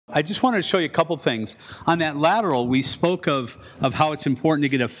I just wanted to show you a couple things. On that lateral, we spoke of how it's important to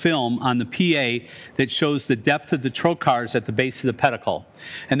get a film on the PA that shows the depth of the trocars at the base of the pedicle.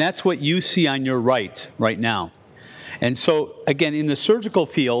 And that's what you see on your right now. And so, again, in the surgical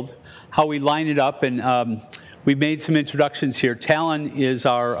field, how we line it up, and we made some introductions here. Talon is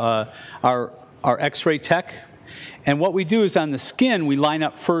our X-ray tech. And what we do is on the skin, we line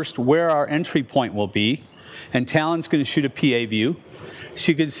up first where our entry point will be. And Talon's going to shoot a PA view.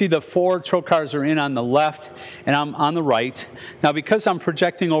 So you can see the 4 trocars are in on the left, and I'm on the right. Now, because I'm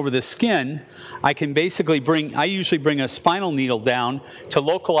projecting over the skin, I can basically I usually bring a spinal needle down to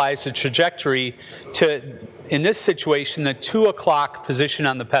localize the trajectory to, in this situation, the 2 o'clock position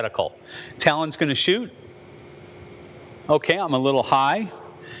on the pedicle. Talon's going to shoot. Okay, I'm a little high.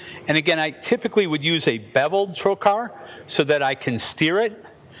 And again, I typically would use a beveled trocar so that I can steer it.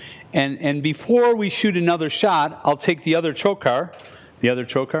 And before we shoot another shot, I'll take the other trocar. The other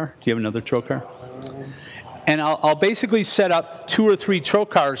trocar? Do you have another trocar? And I'll basically set up 2 or 3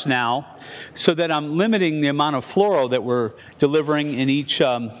 trocars now so that I'm limiting the amount of fluoro that we're delivering in each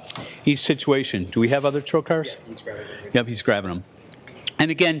situation. Do we have other trocars? Yeah, he's grabbing them. Yep, he's grabbing them. And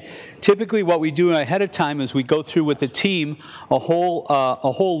again, typically what we do ahead of time is we go through with the team a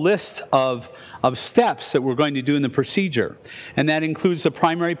whole list of steps that we're going to do in the procedure. And that includes the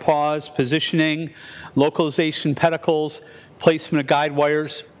primary pause, positioning, localization pedicles, placement of guide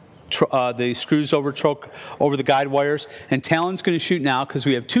wires, the screws over the guide wires. And Talon's going to shoot now because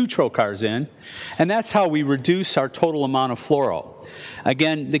we have 2 trocars in. And that's how we reduce our total amount of fluoro.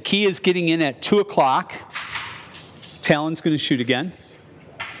 Again, the key is getting in at 2 o'clock. Talon's going to shoot again.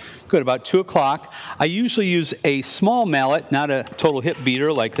 Good, about 2 o'clock. I usually use a small mallet, not a total hip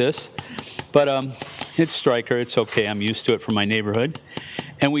beater like this. But it's striker, it's okay, I'm used to it from my neighborhood.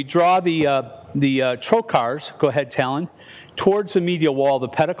 And we draw the trocars, go ahead Talon, towards the medial wall of the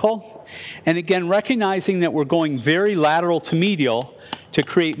pedicle. And again, recognizing that we're going very lateral to medial to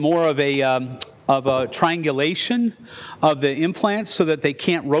create more of a triangulation of the implants so that they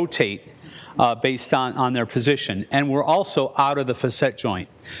can't rotate based on their position. And we're also out of the facet joint.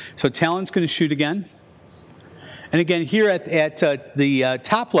 So Talon's going to shoot again. And again, here at the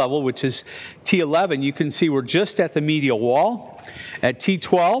top level, which is T11, you can see we're just at the medial wall. At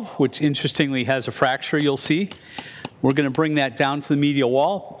T12, which interestingly has a fracture, you'll see, we're going to bring that down to the medial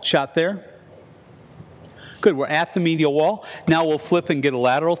wall. Shot there. Good, we're at the medial wall. Now we'll flip and get a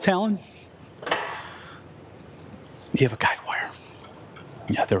lateral, Talon. You have a guide wire.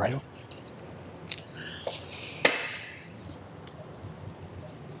 Yeah, they're right over.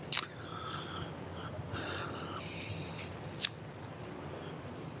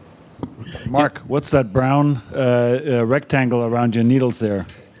 Mark, what's that brown rectangle around your needles there?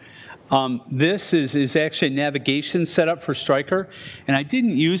 This is actually a navigation setup for Stryker, and I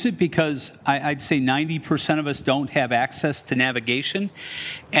didn't use it because I'd say 90% of us don't have access to navigation.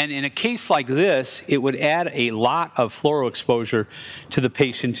 And in a case like this, it would add a lot of fluoro exposure to the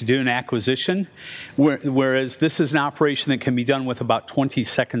patient to do an acquisition, whereas this is an operation that can be done with about 20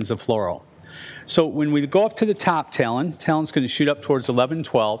 seconds of fluoro. So when we go up to the top, Talon's going to shoot up towards 11,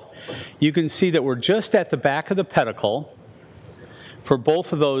 12. You can see that we're just at the back of the pedicle for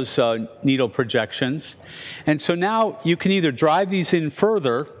both of those needle projections. And so now you can either drive these in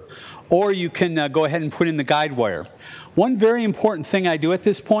further or you can go ahead and put in the guide wire. One very important thing I do at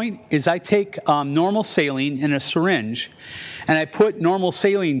this point is I take normal saline in a syringe and I put normal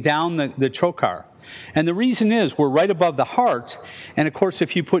saline down the trocar. And the reason is we're right above the heart, and of course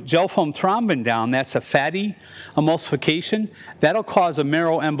if you put gel foam thrombin down, that's a fatty emulsification, that'll cause a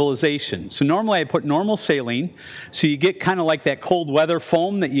marrow embolization. So normally I put normal saline, so you get kind of like that cold weather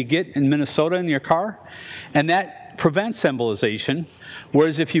foam that you get in Minnesota in your car, and that prevents embolization,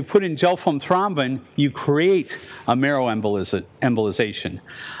 whereas if you put in gel foam thrombin, you create a marrow embolization.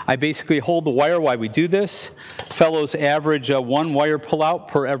 I basically hold the wire while we do this. Fellows average 1 wire pullout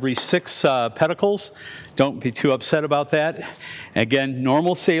per every 6 pedicles. Don't be too upset about that. Again,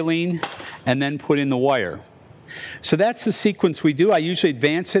 normal saline, and then put in the wire. So that's the sequence we do. I usually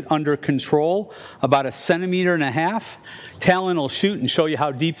advance it under control, about 1.5 centimeters. Talon will shoot and show you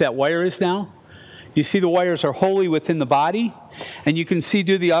how deep that wire is now. You see the wires are wholly within the body, and you can see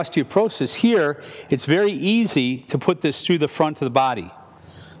due to the osteoporosis here, it's very easy to put this through the front of the body.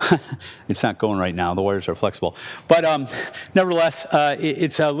 It's not going right now. The wires are flexible. But nevertheless,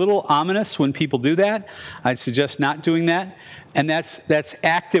 it's a little ominous when people do that. I'd suggest not doing that. And that's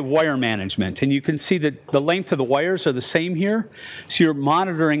active wire management. And you can see that the length of the wires are the same here. So you're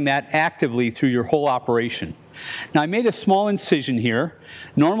monitoring that actively through your whole operation. Now, I made a small incision here.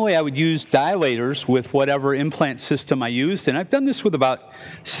 Normally, I would use dilators with whatever implant system I used. And I've done this with about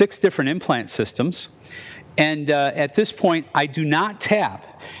 6 different implant systems. And at this point, I do not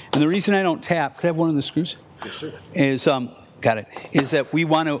tap. And the reason I don't tap, could I have one of the screws? Yes, sir. Is, got it, is that we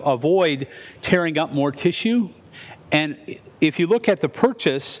want to avoid tearing up more tissue. And if you look at the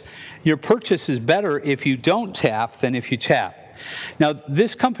purchase, your purchase is better if you don't tap than if you tap. Now,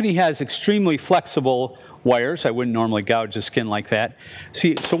 this company has extremely flexible wires. I wouldn't normally gouge the skin like that.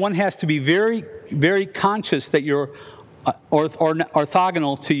 So one has to be very, very conscious that you're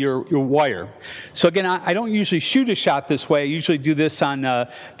orthogonal to your wire. So again, I don't usually shoot a shot this way. I usually do this on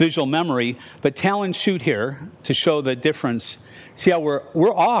visual memory. But Talon shoot here to show the difference. See how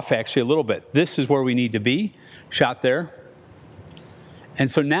we're off actually a little bit. This is where we need to be. Shot there. And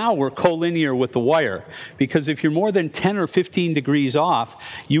so now we're collinear with the wire, because if you're more than 10 or 15 degrees off,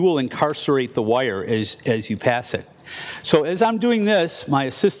 you will incarcerate the wire as you pass it. So as I'm doing this, my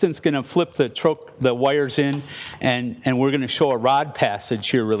assistant's going to flip the wires in, and we're going to show a rod passage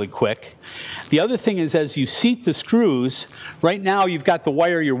here really quick. The other thing is, as you seat the screws, right now you've got the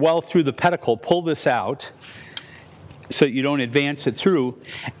wire, you're well through the pedicle. Pull this out so you don't advance it through.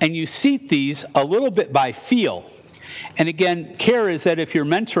 And you seat these a little bit by feel. And again, care is that if you're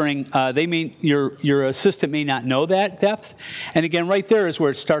mentoring, your assistant may not know that depth. And again, right there is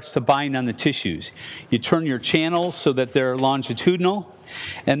where it starts to bind on the tissues. You turn your channels so that they're longitudinal,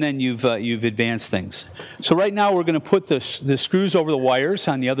 and then you've advanced things. So right now we're going to put the screws over the wires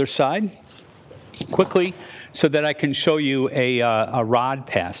on the other side quickly so that I can show you a rod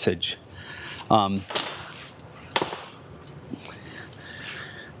passage.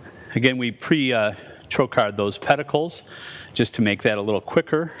 Again, we trocar those pedicles just to make that a little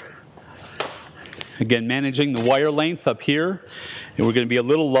quicker. Again, managing the wire length up here. And we're going to be a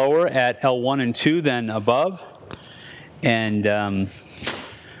little lower at L1 and 2 than above. And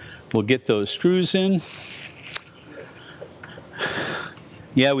we'll get those screws in.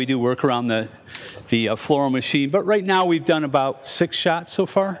 Yeah, we do work around the fluoro machine. But right now we've done about 6 shots so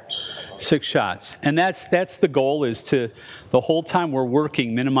far. 6 shots. And that's the goal, is to, the whole time we're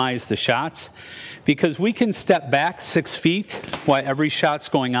working, minimize the shots. Because we can step back 6 feet while every shot's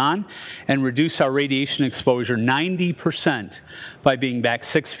going on and reduce our radiation exposure 90% by being back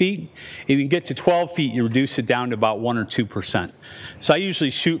 6 feet. If you can get to 12 feet, you reduce it down to about 1 or 2%. So I usually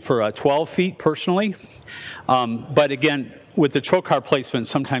shoot for 12 feet personally. But again, with the trocar placement,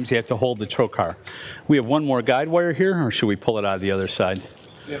 sometimes you have to hold the trocar. We have one more guide wire here, or should we pull it out of the other side?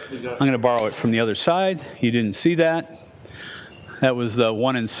 Yep, I'm going to borrow it from the other side. You didn't see that. That was the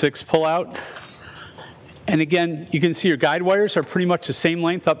 1 and 6 pull out. And again, you can see your guide wires are pretty much the same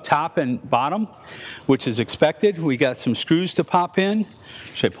length up top and bottom, which is expected. We got some screws to pop in.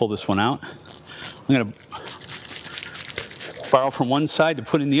 Should I pull this one out? I'm going to borrow from one side to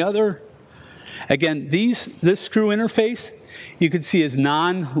put in the other. Again, this screw interface, you can see, is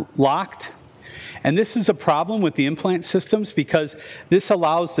non-locked. And this is a problem with the implant systems because this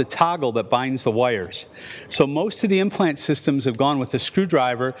allows the toggle that binds the wires. So most of the implant systems have gone with a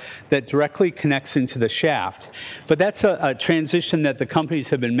screwdriver that directly connects into the shaft. But that's a transition that the companies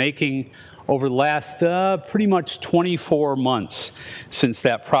have been making over the last pretty much 24 months since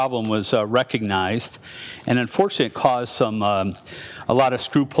that problem was recognized. And unfortunately, it caused a lot of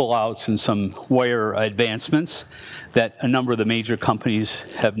screw pullouts and some wire advancements that a number of the major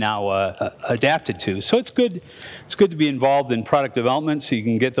companies have now adapted to. So it's good to be involved in product development so you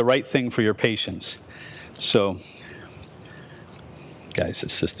can get the right thing for your patients. So, guys, the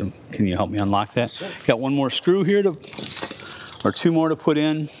system, can you help me unlock that? Sure. Got one more screw here or 2 more to put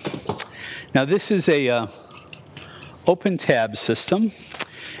in. Now this is a open tab system,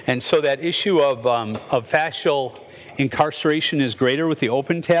 and so that issue of fascial incarceration is greater with the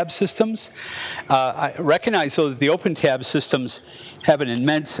open tab systems. I recognize, though, that the open tab systems have an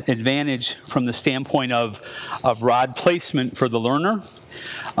immense advantage from the standpoint of rod placement for the learner.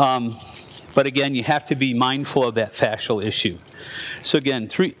 But again, you have to be mindful of that fascial issue. So again,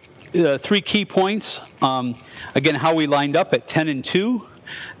 three key points. Again, how we lined up at 10 and 2.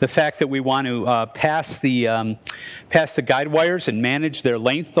 The fact that we want to pass the guide wires and manage their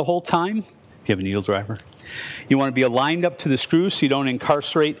length the whole time. Do you have a needle driver? You want to be aligned up to the screws so you don't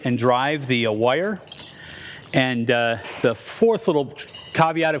incarcerate and drive the wire. And the 4th little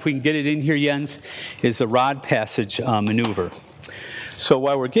caveat, if we can get it in here, Jens, is the rod passage maneuver. So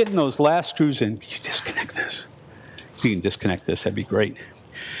while we're getting those last screws in, can you disconnect this? If you can disconnect this, that'd be great.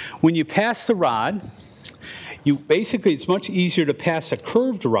 When you pass the rod, basically it's much easier to pass a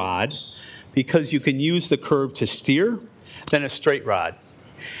curved rod because you can use the curve to steer than a straight rod.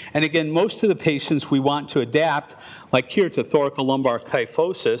 And again, most of the patients we want to adapt, like here to thoracolumbar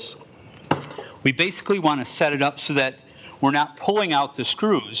kyphosis, we basically want to set it up so that we're not pulling out the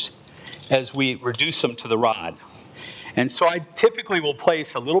screws as we reduce them to the rod. And so I typically will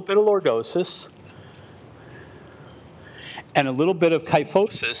place a little bit of lordosis and a little bit of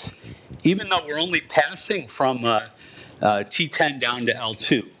kyphosis, even though we're only passing from T10 down to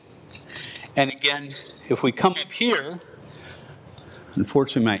L2. And again, if we come up here,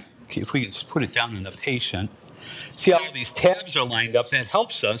 unfortunately, if we can put it down in the patient, see how all these tabs are lined up, that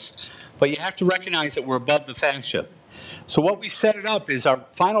helps us, but you have to recognize that we're above the fascia. So what we set it up is our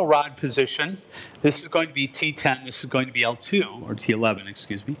final rod position. This is going to be T10, this is going to be L2, or T11,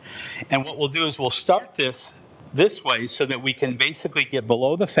 excuse me. And what we'll do is we'll start this way so that we can basically get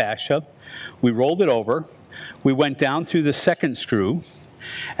below the fascia. We rolled it over. We went down through the second screw.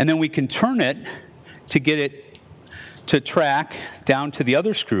 And then we can turn it to get it to track down to the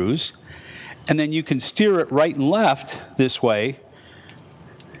other screws. And then you can steer it right and left this way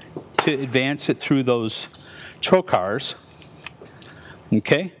to advance it through those trocars.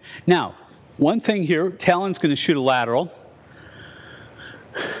 Okay? Now, one thing here, Talon's going to shoot a lateral.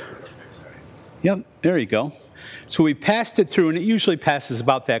 Yep, there you go. So we passed it through, and it usually passes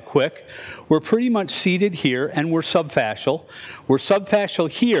about that quick. We're pretty much seated here, and we're subfascial. We're subfascial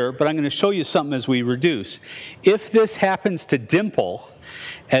here, but I'm going to show you something as we reduce. If this happens to dimple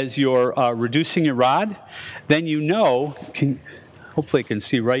as you're reducing your rod, then you know, hopefully you can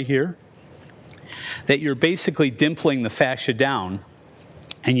see right here, that you're basically dimpling the fascia down,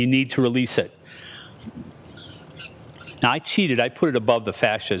 and you need to release it. Now, I cheated. I put it above the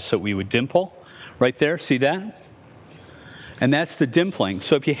fascia so we would dimple. Right there, see that? And that's the dimpling.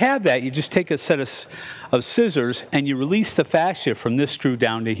 So if you have that, you just take a set of scissors and you release the fascia from this screw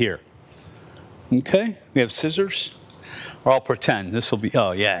down to here. Okay? We have scissors. Or I'll pretend. This will be,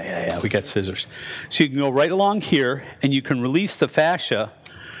 oh, yeah, we got scissors. So you can go right along here and you can release the fascia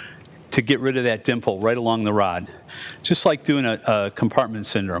to get rid of that dimple right along the rod. Just like doing a compartment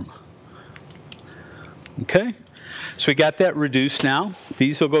syndrome. Okay? So we got that reduced now.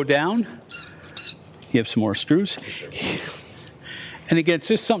 These will go down. You have some more screws. And again, it's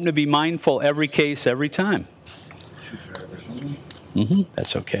just something to be mindful every case, every time.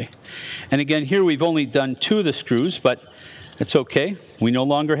 That's okay. And again, here we've only done 2 of the screws, but it's okay. We no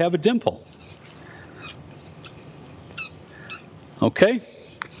longer have a dimple. Okay.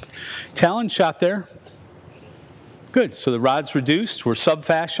 Talon shot there. Good. So the rod's reduced. We're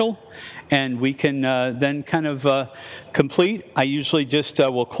subfascial. And we can then kind of complete. I usually just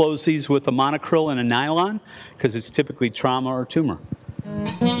will close these with a monocryl and a nylon because it's typically trauma or tumor.